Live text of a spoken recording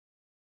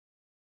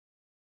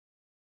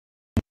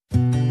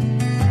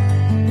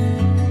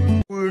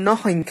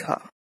সংখ্যা।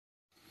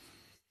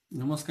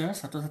 নমস্কাৰ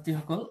ছাত্ৰ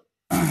ছাত্ৰীসকল,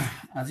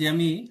 আজি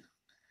আমি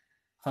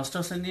ষষ্ঠ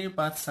শ্ৰেণীৰ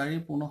পাঠ 4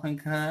 পূৰ্ণ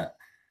সংখ্যা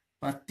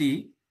পাঠটি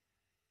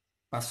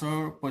পাছৰ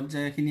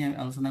পৰ্যায়খিনি আমি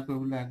আলোচনা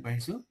কৰিবলৈ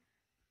আগবাঢ়িছোঁ।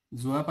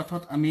 যোৱা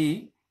পাঠত আমি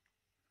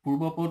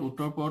পূৰ্বপদ,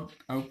 উত্তৰপদ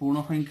আৰু পূৰ্ণ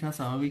সংখ্যা,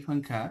 স্বাভাৱিক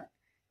সংখ্যা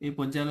এই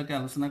পৰ্যায়লৈকে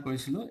আলোচনা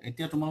কৰিছিলোঁ।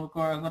 এতিয়া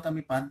তোমালোকৰ আগত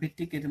আমি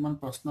পাঠভিত্তিক কেইটামান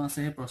প্ৰশ্ন আছে,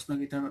 সেই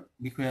প্ৰশ্নকেইটাৰ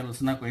বিষয়ে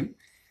আলোচনা কৰিম।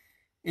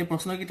 এই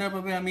প্ৰশ্নকেইটাৰ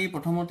বাবে আমি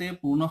প্ৰথমতে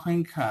পূৰ্ণ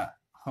সংখ্যা,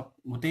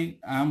 গোটেই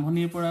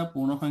আৰম্ভণিৰ পৰা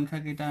পূৰ্ণ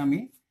সংখ্যাকেইটা আমি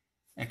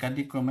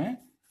একাধিক্ৰমে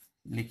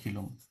লিখি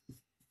ল'ম।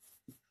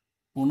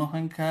 পূৰ্ণ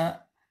সংখ্যা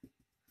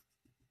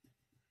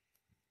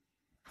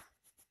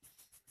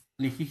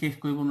লিখি শেষ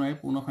কৰিব নোৱাৰি,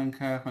 পূৰ্ণ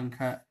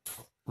সংখ্যা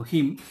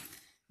অসীম।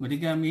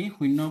 গতিকে আমি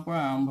শূন্যৰ পৰা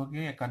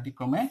আৰম্ভকে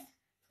একাধিক্ৰমে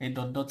এই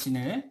ডট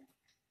চিনেৰে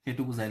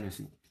সেইটো বুজাই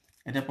লৈছোঁ।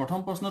 এতিয়া প্ৰথম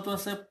প্ৰশ্নটো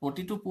আছে,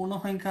 প্ৰতিটো পূৰ্ণ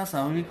সংখ্যা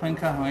স্বাভাৱিক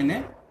সংখ্যা হয়নে?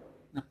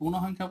 পূৰ্ণ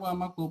সংখ্যাবোৰ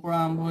আমাৰ ক'ৰ পৰা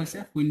আৰম্ভ হৈছে?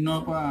 শূন্যৰ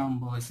পৰা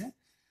আৰম্ভ হৈছে।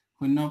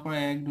 শূন্যৰ পৰা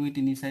 1, 2,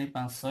 3, 4,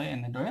 5, 6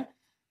 এনেদৰে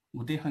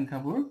গোটেই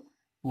সংখ্যাবোৰ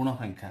পূৰ্ণ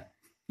সংখ্যা।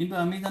 কিন্তু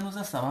আমি জানো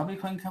যে স্বাভাৱিক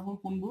সংখ্যাবোৰ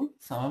কোনবোৰ?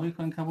 স্বাভাৱিক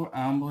সংখ্যাবোৰ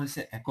আৰম্ভ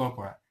হৈছে 1ৰ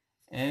পৰা।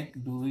 1,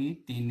 2,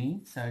 3,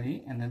 4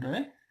 এনেদৰে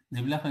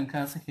যিবিলাক সংখ্যা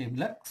আছে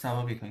সেইবিলাক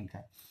স্বাভাৱিক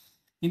সংখ্যা।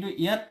 কিন্তু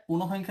ইয়াত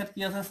পূৰ্ণ সংখ্যাত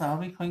কি আছে?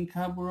 স্বাভাৱিক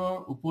সংখ্যাবোৰৰ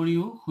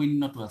উপৰিও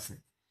শূন্যটো আছে।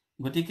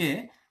 গতিকে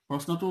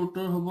প্ৰশ্নটোৰ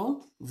উত্তৰ হ'ব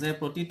যে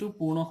প্ৰতিটো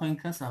পূৰ্ণ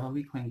সংখ্যা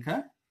স্বাভাৱিক সংখ্যা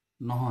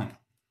নহয়।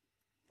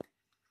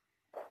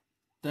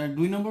 তাৰ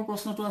 2 নম্বৰ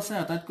প্ৰশ্নটো আছে,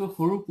 আটাইতকৈ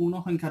সৰু পূৰ্ণ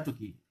সংখ্যাটো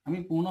কি? আমি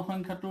পূৰ্ণ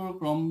সংখ্যাটোৰ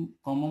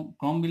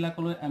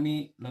ক্ৰমবিলাকলৈ আমি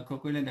লক্ষ্য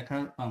কৰিলে দেখা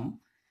পাম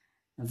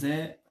যে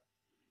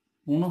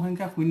পূৰ্ণ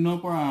সংখ্যা শূন্যৰ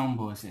পৰা আৰম্ভ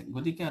হৈছে।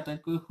 গতিকে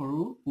আটাইতকৈ সৰু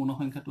পূৰ্ণ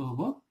সংখ্যাটো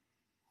হ'ব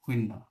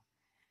 0।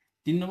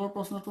 3 নম্বৰ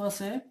প্ৰশ্নটো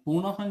আছে,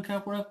 পূৰ্ণ সংখ্যাৰ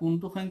পৰা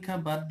কোনটো সংখ্যা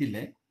বাদ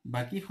দিলে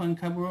বাকী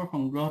সংখ্যাবোৰৰ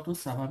সংগ্ৰহটো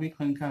স্বাভাৱিক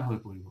সংখ্যা হৈ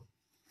পৰিব?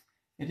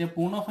 এতিয়া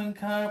পূৰ্ণ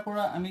সংখ্যাৰ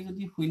পৰা আমি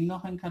যদি 0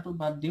 সংখ্যাটো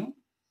বাদ দিওঁ,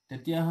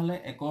 তেতিয়াহ'লে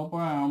 1ৰ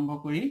পৰা আৰম্ভ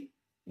কৰি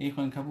এই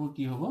সংখ্যাবোৰ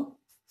কি হ'ব?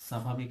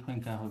 স্বাভাৱিক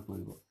সংখ্যা হৈ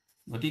পৰিব।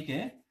 গতিকে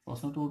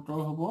প্ৰশ্নটোৰ উত্তৰ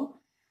হ'ব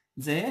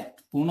যে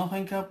পূৰ্ণ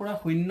সংখ্যাৰ পৰা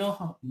 0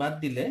 বাদ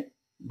দিলে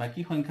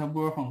বাকী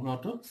সংখ্যাবোৰৰ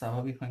সংগ্ৰহটো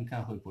স্বাভাৱিক সংখ্যা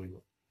হৈ পৰিব।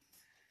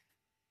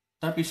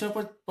 তাৰ পিছৰ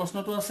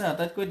প্ৰশ্নটো আছে,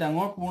 আটাইতকৈ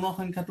ডাঙৰ পূৰ্ণ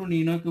সংখ্যাটো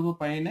নিৰ্ণয় কৰিব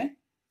পাৰিনে?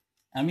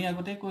 আমি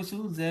আগতে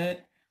কৈছোঁ যে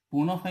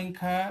পূৰ্ণ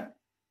সংখ্যাৰ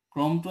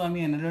ক্ৰমটো আমি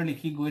এনেদৰে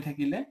লিখি গৈ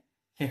থাকিলে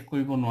শেষ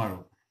কৰিব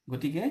নোৱাৰোঁ।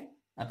 গতিকে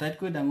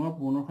আটাইতকৈ ডাঙৰ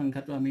পূৰ্ণ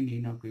সংখ্যাটো আমি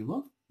নিৰ্ণয় কৰিব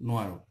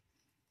নোৱাৰোঁ।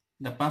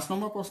 5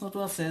 নম্বৰ প্ৰশ্নটো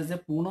আছে যে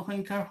পূৰ্ণ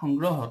সংখ্যাৰ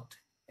সংগ্ৰহত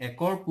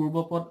 1ৰ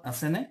পূৰ্বপদ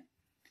আছেনে?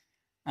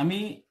 আমি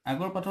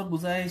আগৰ পাঠত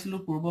বুজাই আহিছিলোঁ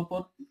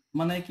পূৰ্বপদ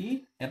মানে কি?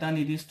 এটা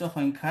নিৰ্দিষ্ট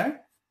সংখ্যাৰ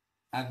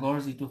আগৰ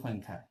যিটো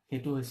সংখ্যা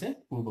সেইটো হৈছে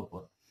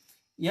পূৰ্বপদ।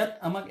 ইয়াত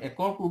আমাক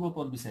 1ৰ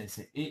পূৰ্বপদ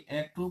বিচাৰিছে, এই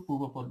 1টোৰ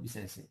পূৰ্বপদ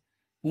বিচাৰিছে।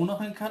 পূৰ্ণ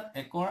সংখ্যাত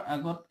 1ৰ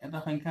আগত এটা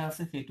সংখ্যা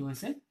আছে, সেইটো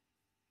হৈছে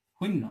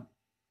 0।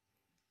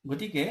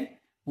 গতিকে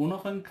পূৰ্ণ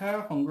সংখ্যাৰ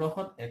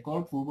সংগ্ৰহত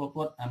 1ৰ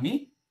পূৰ্বপদ আমি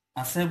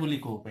আছে বুলি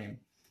ক'ব পাৰিম।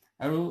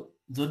 আৰু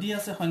যদি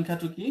আছে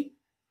সংখ্যাটো কি?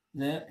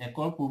 যে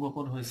 1ৰ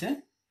পূৰ্বপদ হৈছে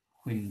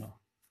 0।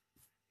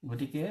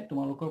 গতিকে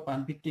তোমালোকৰ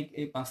পাঠভিত্তিক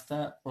এই 5টা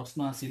প্ৰশ্ন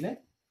আছিলে।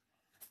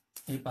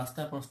 এই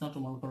 5টা প্ৰশ্ন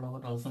তোমালোকৰ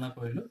লগত আলোচনা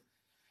কৰিলোঁ।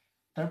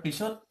 তাৰ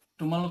পিছত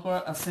তোমালোকৰ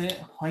আছে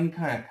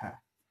সংখ্যা ৰেখা।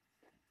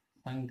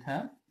 সংখ্যা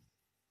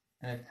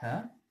ৰেখা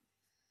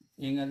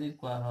ইংৰাজীত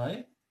কোৱা হয়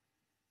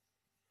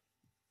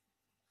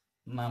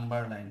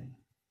নাম্বাৰ লাইন।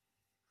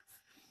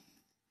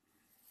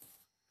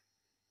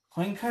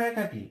 সংখ্যা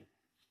ৰেখা কি?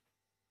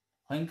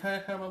 সংখ্যা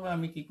ৰেখাৰ বাবে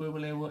আমি কি কৰিব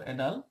লাগিব?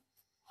 এডাল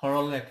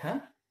সৰল ৰেখা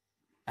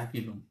আঁকি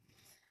ল'ম।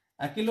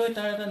 আঁকি লৈ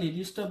তাৰ এটা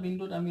নিৰ্দিষ্ট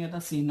বিন্দুত আমি এটা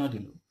চিহ্ন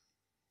দিলোঁ।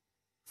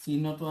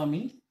 চিহ্নটো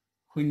আমি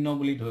 0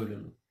 বুলি ধৰি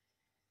ল'লোঁ।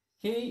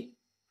 সেই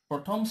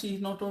প্ৰথম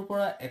চিহ্নটোৰ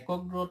পৰা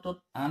একক দূৰত্বত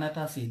আন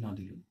এটা চিহ্ন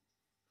দিলোঁ।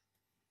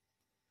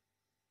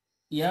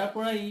 ইয়াৰ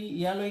পৰা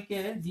ইয়ালৈকে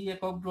যি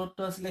একক দূৰত্ব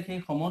আছিলে সেই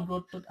সম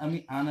দূৰত্বত আমি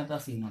আন এটা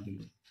চিহ্ন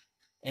দিলোঁ।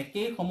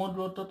 একেই সম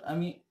দূৰত্বত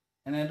আমি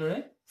এনেদৰে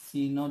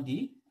চিহ্ন দি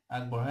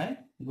আগবঢ়াই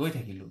গৈ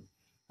থাকিলোঁ।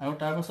 আৰু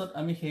তাৰ পাছত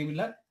আমি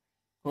সেইবিলাক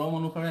ক্ৰম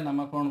অনুসাৰে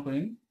নামাকৰণ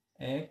কৰিম।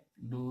 1,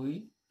 2,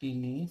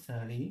 3,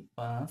 4,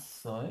 5,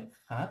 6,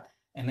 7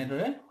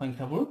 এনেদৰে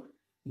সংখ্যাবোৰ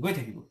গৈ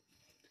থাকিব।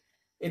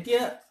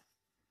 এতিয়া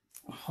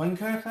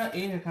সংখ্যা ৰেখা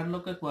এই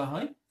ৰেখাটোকে কোৱা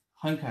হয়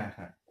সংখ্যা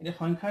ৰেখা। এতিয়া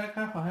সংখ্যা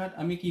ৰেখাৰ সহায়ত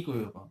আমি কি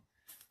কৰিব পাৰোঁ?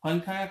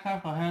 সংখ্যা ৰেখাৰ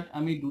সহায়ত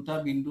আমি দুটা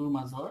বিন্দুৰ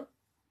মাজৰ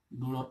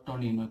দূৰত্ব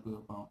নিৰ্ণয় কৰিব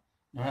পাৰোঁ।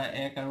 ধৰা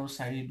 1 আৰু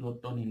 4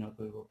 দূৰত্ব নিৰ্ণয়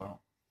কৰিব পাৰোঁ।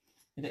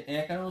 এতিয়া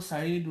 1 আৰু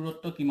 4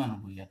 দূৰত্ব কিমান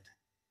হ'ব? ইয়াত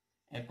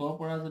 1ৰ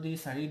পৰা যদি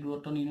 4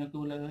 দূৰত্ব নিৰ্ণয়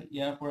কৰিবলৈ হয়,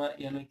 ইয়াৰ পৰা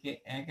ইয়ালৈকে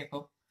 1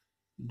 একক,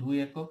 2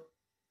 একক,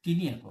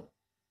 3 একক।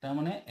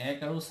 তাৰমানে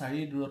 1 আৰু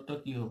 4 দূৰত্ব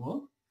কি হ'ব?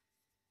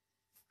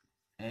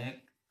 1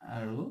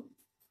 আৰু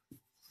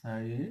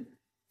 4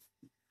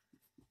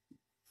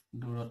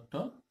 দূৰত্ব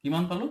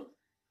কিমান পালো?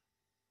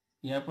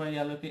 ইয়াৰ পৰা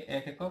ইয়ালৈকে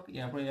 1 একক,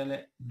 ইয়াৰ পৰা ইয়ালে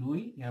 2,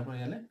 ইয়াৰ পৰা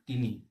ইয়ালে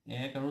 3।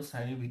 1 আৰু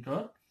 4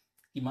 ভিতৰত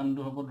কিমান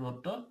দূৰ হ'ব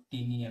দূৰত্ব?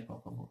 3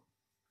 একক হ'ব।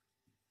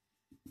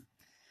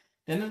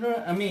 তেনেদৰে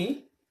আমি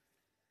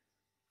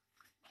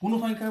কোনো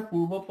সংখ্যাৰ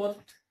পূৰ্বপদ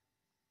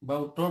বা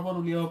উত্তৰপদ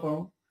উলিয়াব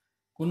পাৰোঁ।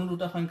 কোনো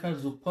দুটা সংখ্যাৰ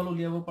যোগফল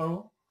উলিয়াব পাৰোঁ।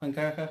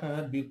 সংখ্যা ৰেখাৰ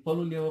সহায়ত বিয়োগফল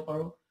উলিয়াব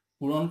পাৰোঁ,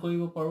 পূৰণ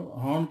কৰিব পাৰোঁ,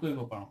 হৰণ কৰিব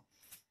পাৰোঁ।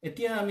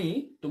 এতিয়া আমি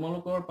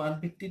তোমালোকৰ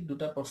পাঠভিত্তিক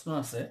দুটা প্ৰশ্ন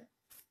আছে।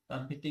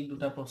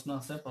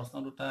 প্ৰশ্ন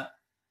দুটা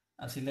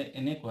আছিলে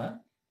এনেকুৱা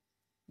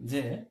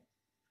যে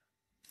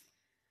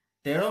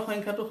 13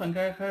 সংখ্যাটো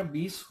সংখ্যা ৰেখাৰ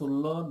 20,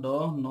 16,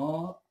 10, 9,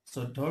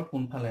 14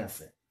 কোনফালে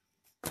আছে?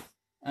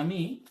 আমি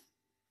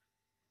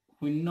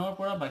শূন্যৰ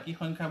পৰা বাকী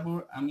সংখ্যাবোৰ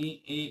আমি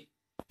এই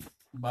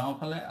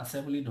বাওঁফালে আছে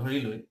বুলি ধৰি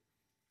লৈ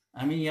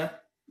আমি ইয়াত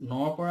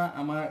 9 পৰা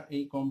আমাৰ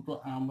এই ক্ৰমটো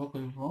আৰম্ভ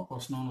কৰিব পাৰোঁ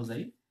প্ৰশ্ন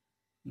অনুযায়ী।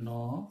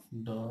 9,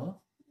 10,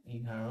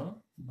 11,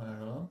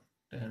 12,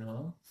 13,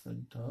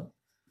 14,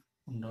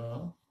 15,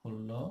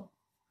 16,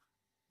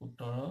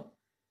 17,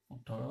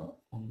 18,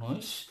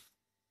 19,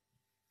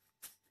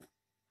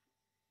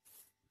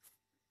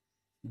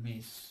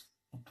 20,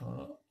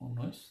 18,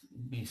 19,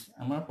 20।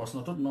 আমাৰ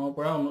প্ৰশ্নটোত 9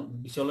 পৰা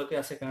 20লৈকে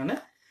আছে কাৰণে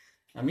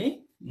আমি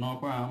 9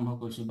 পৰা আৰম্ভ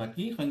কৰিছোঁ।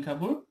 বাকী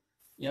সংখ্যাবোৰ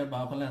ইয়াৰ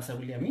বাওঁফালে আছে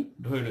বুলি আমি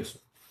ধৰি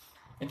লৈছোঁ।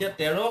 এতিয়া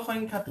 13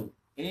 সংখ্যাটো,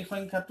 এই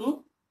সংখ্যাটো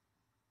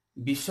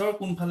 20ৰ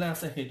কোনফালে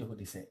আছে সেইটো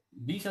সুধিছে।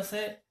 20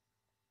 আছে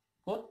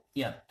ক'ত?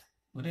 ইয়াত।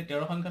 গতিকে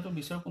 13 সংখ্যাটো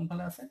 20ৰ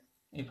কোনফালে আছে?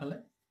 এইফালে,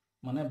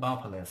 মানে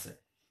বাওঁফালে আছে।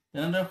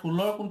 তেনেদৰে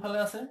 16ৰ কোনফালে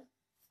আছে?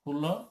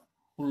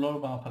 16ৰ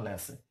বাওঁফালে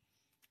আছে।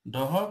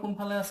 10ৰ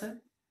কোনফালে আছে?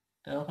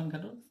 13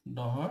 সংখ্যাটো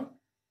 10ৰ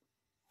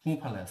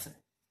সোঁফালে আছে।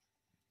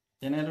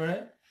 তেনেদৰে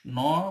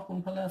 9ৰ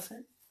কোনফালে আছে?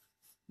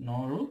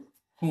 9ৰো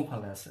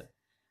সোঁফালে আছে।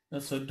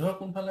 14ৰ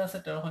কোনফালে আছে?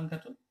 13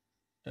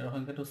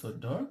 সংখ্যাটো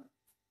 14ৰ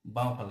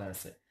বাওঁফালে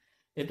আছে।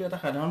 এইটো এটা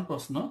সাধাৰণ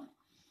প্ৰশ্ন।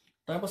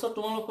 তাৰপাছত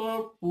তোমালোকৰ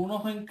পূৰ্ণ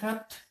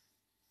সংখ্যাত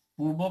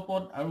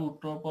পূৰ্বপদ আৰু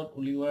উত্তৰপদ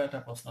উলিওৱাৰ এটা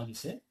প্ৰশ্ন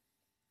দিছে।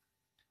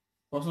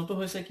 প্ৰশ্নটো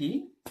হৈছে কি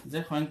যে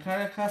সংখ্যা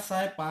ৰেখা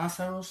চাই 5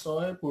 আৰু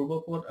 6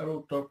 পূৰ্বপদ আৰু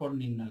উত্তৰপদ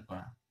নিৰ্ণয়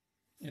কৰা।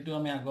 এইটো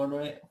আমি আগৰ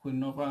দৰে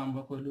 0ৰ পৰা আৰম্ভ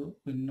কৰিলোঁ।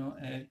 0,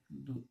 1,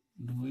 2,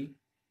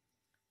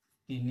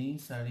 3,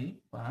 4,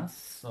 5,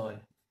 6,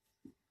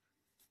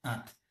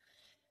 8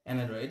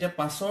 এনেদৰে। এতিয়া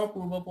 5ৰ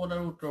পূৰ্বপদ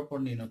আৰু উত্তৰপদ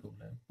নিৰ্ণয় কৰিব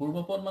লাগে।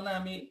 পূৰ্বপদ মানে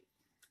আমি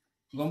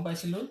গম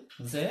পাইছিলোঁ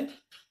যে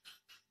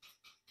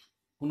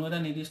কোনো এটা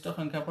নিৰ্দিষ্ট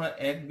সংখ্যাৰ পৰা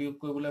 1 বিয়োগ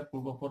কৰিবলৈ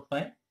পূৰ্বপদ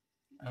পায়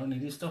আৰু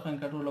নিৰ্দিষ্ট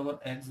সংখ্যাটোৰ লগত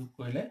 1 যোগ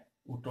কৰিলে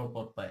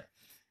উত্তৰপদ পায়।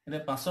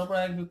 এতিয়া 5ৰ পৰা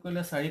 1 বিয়োগ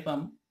কৰিলে 4 পাম,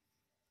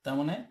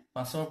 তাৰমানে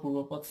 5ৰ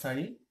পূৰ্বপদ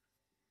 4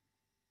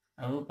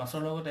 আৰু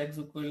 5ৰ লগত 1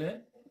 যোগ কৰিলে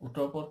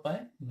উত্তৰপদ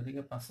পায়,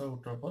 গতিকে 5ৰ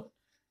উত্তৰপদ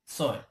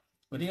 6।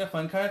 গতিকে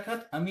সংখ্যা ৰেখাত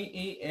আমি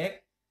এই 1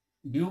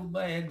 বিয়োগ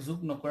বা 1 যোগ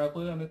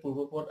নকৰাকৈ আমি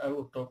পূৰ্বপদ আৰু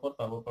উত্তৰপদ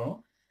পাব পাৰোঁ।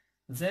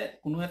 যে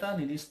কোনো এটা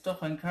নিৰ্দিষ্ট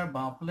সংখ্যাৰ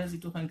বাওঁফালে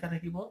যিটো সংখ্যা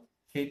থাকিব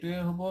সেইটোৱে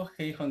হ'ব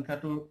সেই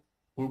সংখ্যাটোৰ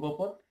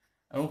পূৰ্বপদ,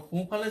 আৰু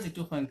সোঁফালে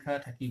যিটো সংখ্যা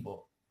থাকিব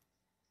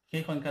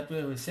সেই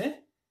সংখ্যাটোৱে হৈছে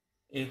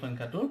এই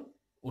সংখ্যাটোৰ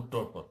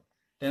উত্তৰপদ।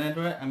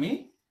 তেনেদৰে আমি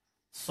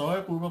 6ৰ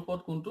পূৰ্বপদ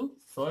কোনটো?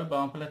 6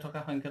 বাওঁফালে থকা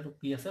সংখ্যাটো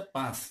কি আছে?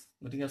 5।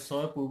 গতিকে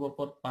 6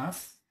 পূৰ্বপদ 5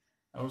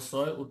 আৰু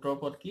 6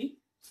 উত্তৰপদ কি?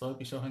 6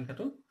 পিছৰ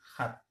সংখ্যাটো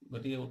 7।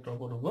 গতিকে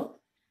উত্তৰপদ হ'ব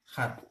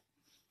 7।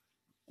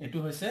 এইটো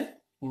হৈছে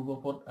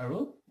পূৰ্বপদ আৰু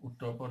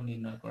উত্তৰপদ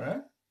নিৰ্ণয় কৰাৰ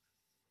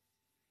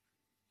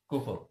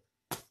কৌশল।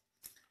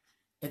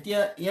 এতিয়া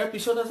ইয়াৰ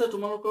পিছত আছে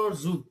তোমালোকৰ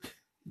যোগ।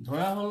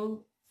 ধৰা হ'ল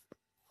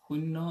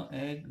 0,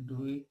 1,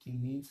 2,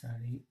 3,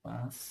 4,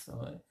 5,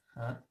 6,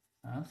 7,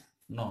 8,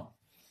 9।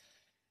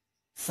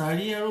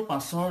 4 আৰু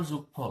 5ৰ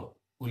যোগফল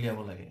উলিয়াব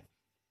লাগে।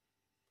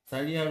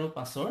 4 আৰু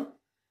 5ৰ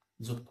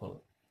যোগফল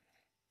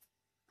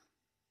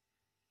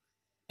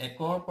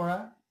 1ৰ পৰা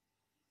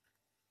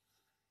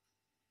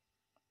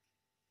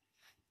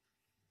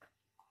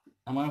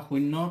আমাৰ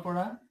 0ৰ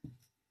পৰা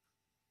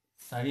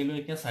 4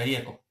 লৈকে 4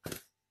 একক।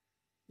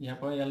 ইয়াৰ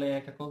পৰা ইয়ালৈ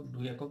 1 একক,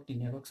 2 একক,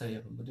 3 একক, 4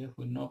 একক। গতিকে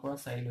 0ৰ পৰা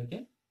 4 লৈকে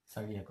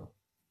 4 একক।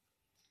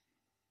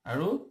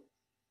 আৰু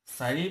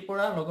 4ৰ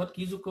পৰা লগত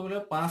কি যোগ কৰিব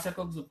লাগিব? 5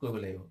 একক যোগ কৰিব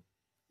লাগিব।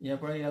 ইয়াৰ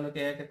পৰা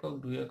ইয়ালৈকে 1 একক,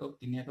 2 একক,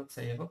 3 একক,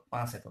 4 একক,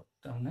 5 একক।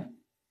 তাৰমানে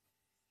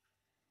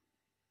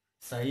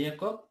 4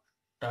 একক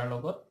তাৰ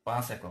লগত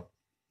 5 একক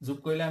যোগ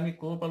কৰিলে আমি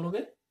ক'ৰ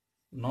পালোগে?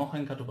 9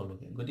 সংখ্যাটো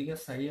পালোগে। গতিকে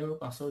 4 আৰু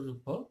 5ৰ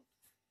যোগফল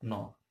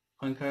 9।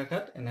 সংখ্যা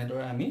ৰেখাত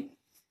এনেদৰে আমি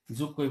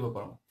যোগ কৰিব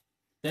পাৰোঁ।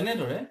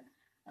 তেনেদৰে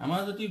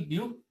আমাৰ যদি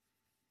বিয়োগ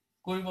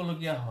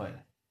কৰিবলগীয়া হয়,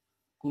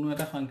 কোনো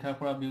এটা সংখ্যাৰ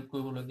পৰা বিয়োগ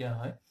কৰিবলগীয়া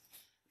হয়,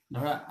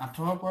 ধৰা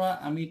 8ৰ পৰা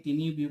আমি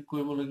 3 বিয়োগ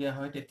কৰিবলগীয়া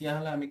হয়,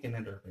 তেতিয়াহ'লে আমি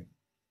কেনেদৰে কৰিম?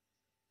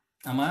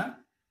 আমাৰ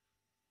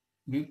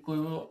বিয়োগ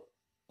কৰিব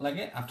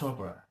লাগে 8ৰ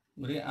পৰা।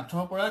 গতিকে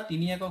 8ৰ পৰা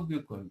 3 একক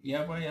বিয়োগ কৰিম।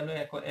 ইয়াৰ পৰা ইয়ালৈ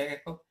 1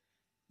 একক,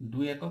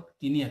 2 একক,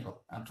 3 একক।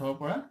 8ৰ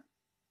পৰা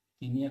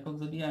 3 একক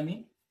যদি আমি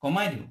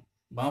কমাই দিওঁ,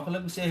 বাওঁফালে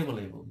গুচি আহিব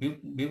লাগিব।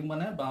 বিয়োগ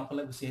মানে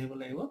বাওঁফালে গুচি আহিব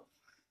লাগিব।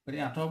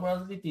 গতিকে 8ৰ পৰা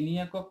যদি 3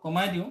 একক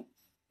কমাই দিওঁ,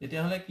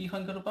 তেতিয়াহ'লে কি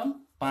সংখ্যাটো পাম?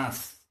 5।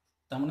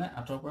 তাৰমানে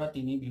 8ৰ পৰা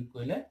 3 বিয়োগ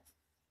কৰিলে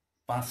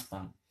 5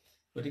 পাম।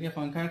 গতিকে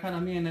সংখ্যা ৰেখাত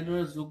আমি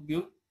এনেদৰে যোগ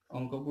বিয়োগ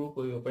অংকবোৰ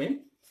কৰিব পাৰিম।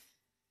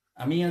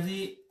 আমি আজি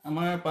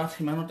আমাৰ পাঠ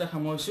সিমানতে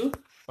সামৰিছোঁ।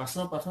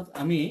 পাছৰ পাঠত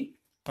আমি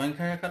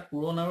সংখ্যা ৰেখাত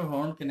পূৰণ আৰু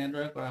হৰণ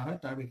কেনেদৰে কৰা হয়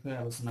তাৰ বিষয়ে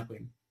আলোচনা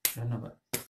কৰিম। ধন্যবাদ।